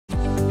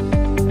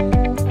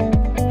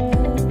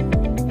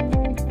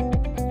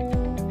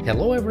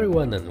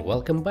everyone and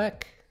welcome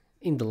back!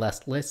 In the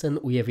last lesson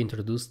we have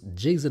introduced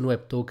JSON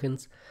Web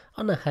Tokens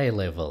on a high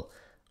level.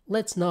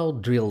 Let's now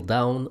drill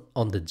down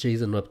on the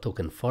JSON Web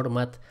Token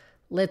format.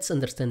 Let's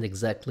understand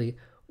exactly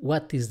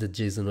what is the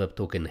JSON Web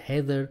Token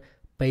header,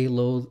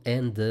 payload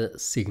and the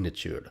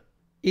signature.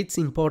 It's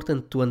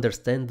important to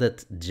understand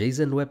that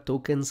JSON Web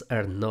Tokens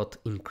are not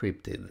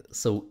encrypted,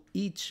 so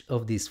each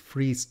of these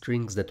free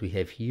strings that we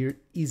have here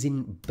is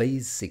in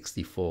base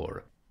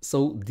 64.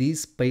 So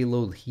this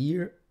payload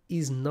here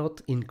is not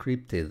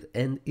encrypted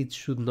and it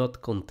should not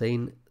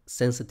contain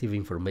sensitive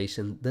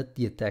information that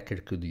the attacker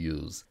could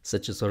use,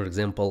 such as, for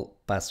example,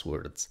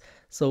 passwords.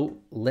 So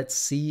let's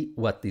see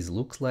what this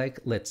looks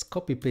like. Let's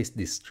copy paste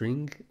this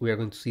string. We are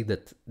going to see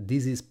that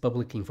this is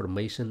public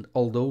information,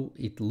 although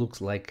it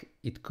looks like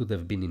it could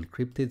have been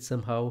encrypted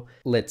somehow.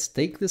 Let's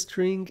take the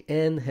string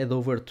and head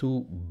over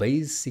to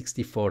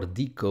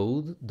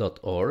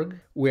base64decode.org.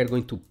 We are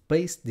going to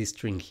paste this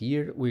string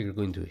here. We are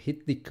going to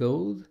hit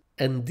decode.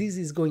 And this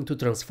is going to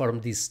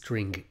transform this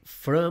string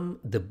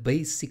from the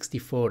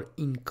base64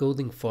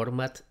 encoding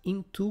format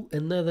into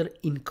another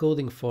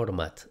encoding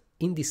format.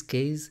 In this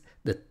case,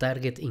 the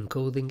target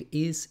encoding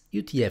is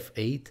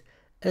UTF-8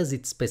 as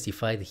it's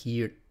specified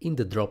here in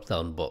the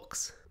drop-down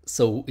box.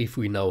 So if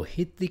we now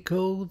hit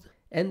decode,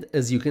 and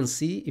as you can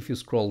see, if you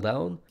scroll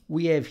down,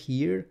 we have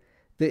here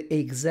the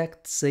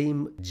exact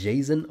same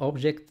JSON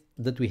object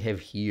that we have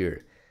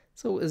here.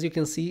 So as you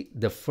can see,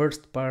 the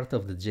first part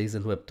of the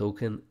JSON Web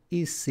Token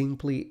is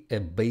simply a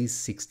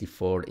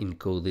base64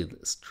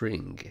 encoded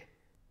string.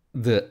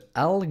 The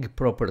alg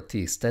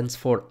property stands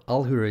for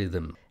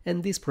algorithm,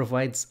 and this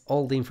provides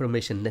all the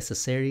information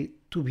necessary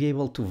to be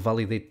able to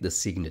validate the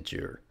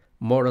signature.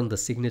 More on the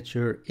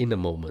signature in a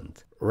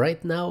moment.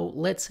 Right now,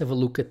 let's have a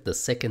look at the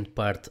second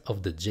part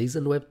of the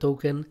JSON Web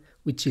Token,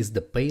 which is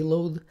the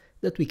payload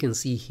that we can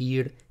see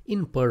here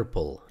in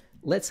purple.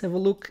 Let's have a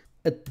look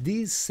at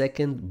this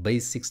second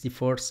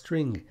base64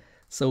 string.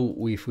 So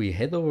if we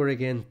head over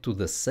again to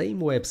the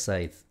same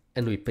website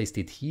and we paste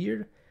it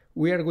here,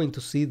 we are going to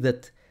see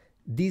that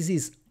this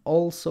is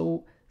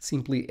also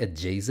simply a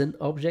JSON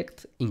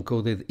object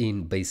encoded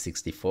in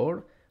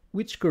base64,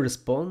 which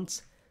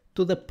corresponds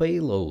to the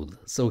payload.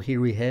 So here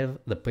we have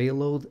the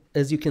payload.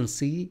 As you can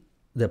see,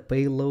 the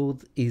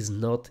payload is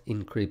not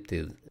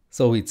encrypted.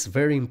 So it's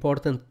very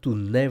important to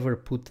never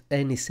put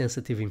any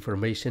sensitive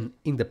information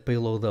in the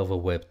payload of a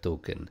web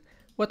token.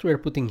 What we're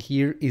putting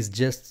here is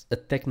just a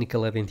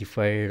technical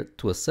identifier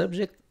to a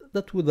subject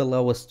that would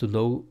allow us to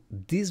know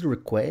this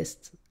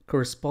request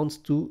corresponds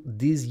to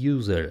this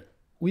user.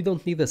 We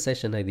don't need a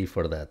session ID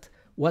for that.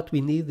 What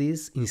we need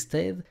is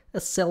instead a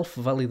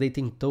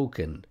self-validating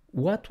token.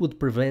 What would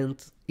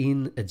prevent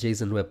in a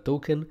JSON Web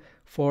Token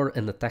for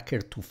an attacker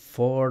to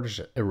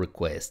forge a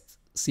request?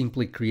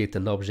 Simply create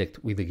an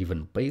object with a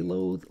given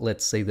payload.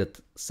 Let's say that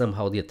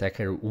somehow the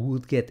attacker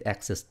would get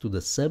access to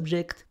the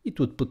subject. It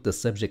would put the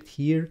subject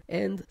here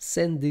and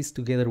send this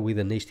together with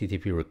an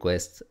HTTP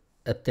request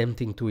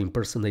attempting to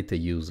impersonate a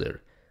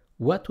user.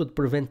 What would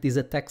prevent this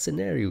attack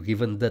scenario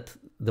given that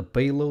the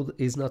payload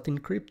is not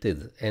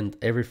encrypted and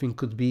everything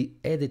could be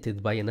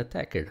edited by an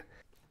attacker?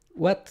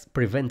 What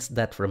prevents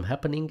that from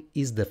happening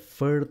is the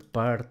third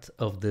part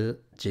of the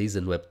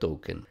JSON Web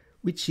Token,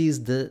 which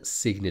is the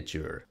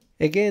signature.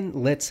 Again,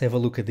 let's have a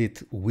look at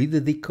it with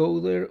the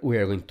decoder. We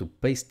are going to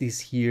paste this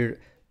here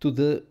to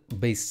the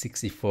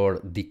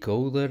base64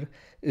 decoder.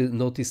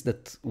 Notice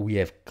that we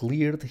have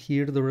cleared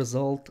here the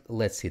result.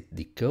 Let's hit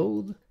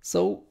decode.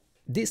 So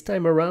this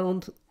time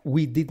around,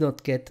 we did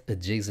not get a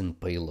JSON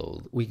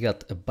payload. We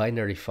got a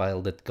binary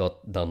file that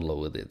got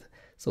downloaded.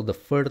 So the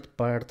third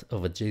part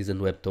of a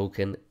JSON Web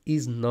Token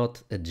is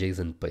not a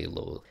JSON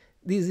payload.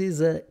 This is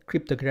a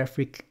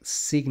cryptographic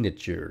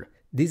signature.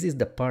 This is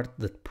the part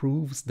that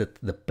proves that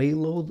the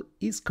payload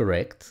is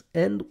correct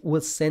and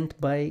was sent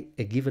by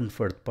a given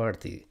third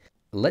party.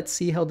 Let's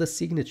see how the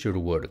signature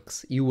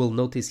works. You will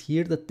notice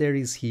here that there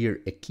is here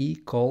a key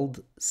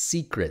called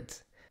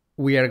secret.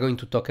 We are going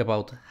to talk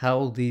about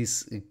how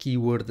this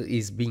keyword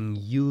is being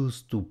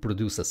used to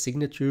produce a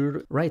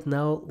signature. Right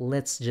now,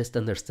 let's just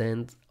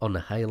understand on a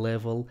high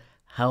level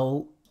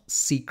how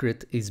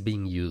secret is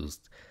being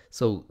used.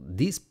 So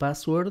this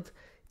password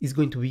is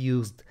going to be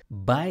used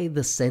by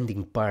the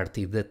sending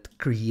party that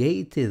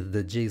created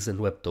the JSON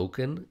Web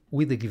Token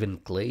with a given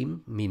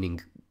claim,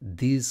 meaning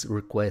this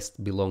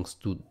request belongs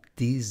to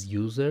this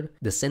user.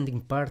 The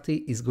sending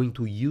party is going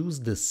to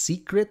use the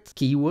secret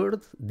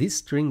keyword, this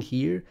string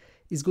here,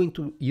 is going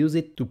to use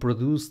it to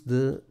produce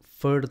the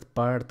third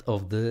part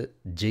of the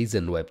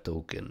JSON Web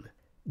Token.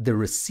 The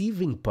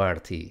receiving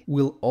party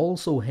will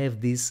also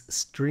have this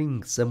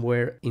string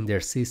somewhere in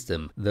their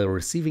system. The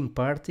receiving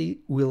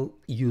party will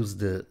use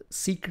the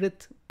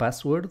secret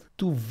password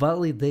to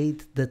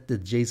validate that the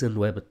JSON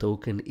Web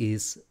Token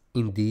is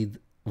indeed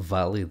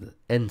valid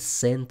and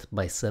sent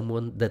by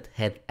someone that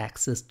had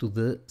access to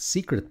the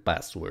secret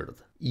password.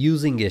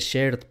 Using a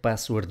shared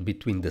password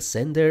between the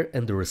sender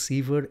and the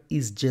receiver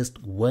is just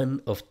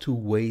one of two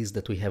ways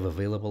that we have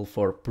available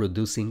for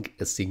producing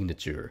a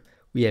signature.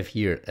 we have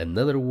here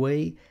another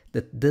way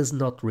that does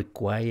not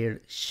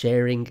require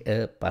sharing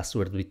a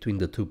password between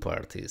the two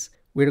parties.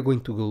 We're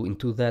going to go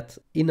into that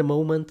in a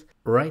moment.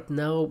 Right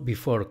now,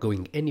 before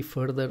going any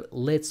further,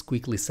 let's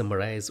quickly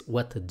summarize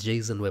what a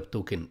JSON Web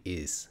Token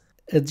is.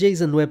 A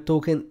JSON Web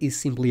Token is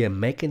simply a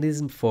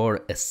mechanism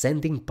for a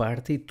sending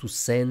party to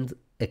send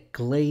a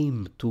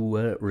claim to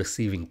a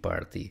receiving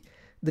party.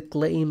 The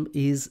claim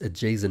is a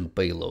JSON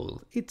payload.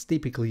 It's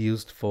typically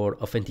used for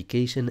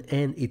authentication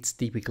and it's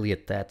typically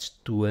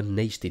attached to an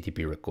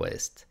HTTP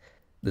request.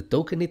 The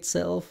token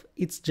itself,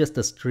 it's just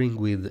a string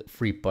with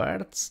 3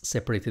 parts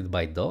separated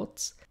by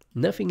dots.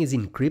 Nothing is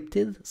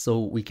encrypted, so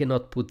we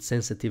cannot put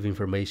sensitive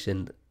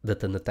information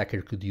that an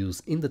attacker could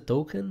use in the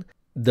token.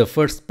 The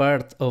first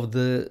part of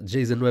the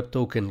JSON Web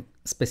Token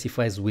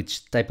specifies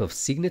which type of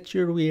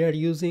signature we are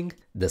using.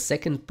 The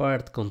second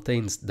part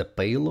contains the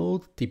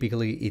payload.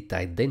 Typically, it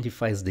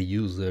identifies the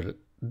user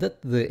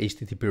that the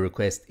HTTP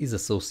request is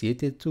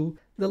associated to.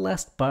 The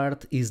last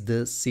part is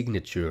the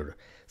signature.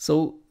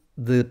 So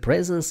the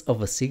presence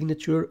of a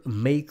signature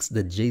makes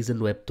the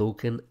JSON Web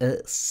Token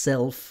a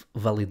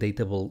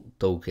self-validatable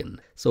token.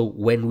 So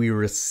when we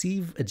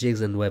receive a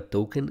JSON Web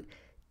Token,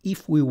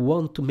 if we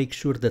want to make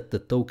sure that the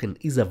token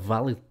is a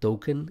valid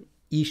token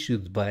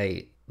issued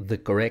by the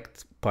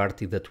correct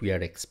party that we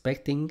are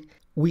expecting,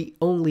 we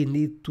only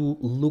need to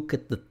look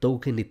at the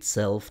token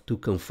itself to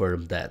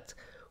confirm that.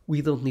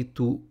 We don't need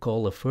to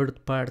call a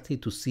third party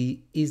to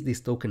see is this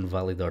token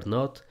valid or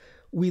not.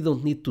 We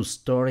don't need to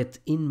store it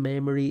in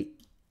memory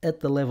at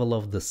the level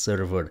of the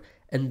server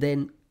and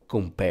then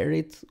compare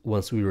it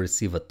once we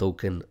receive a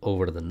token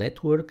over the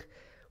network.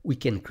 We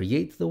can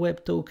create the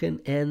web token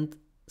and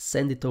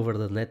send it over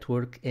the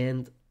network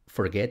and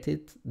forget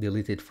it,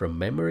 delete it from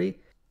memory.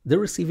 The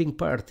receiving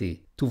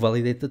party, to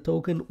validate the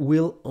token,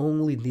 will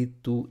only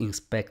need to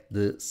inspect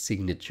the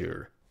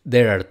signature.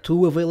 There are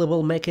 2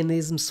 available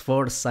mechanisms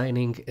for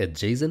signing a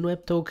JSON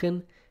Web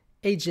Token,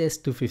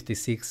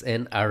 HS256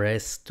 and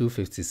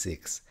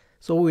RS256.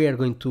 So we are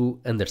going to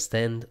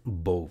understand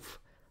both.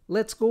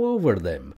 Let's go over them.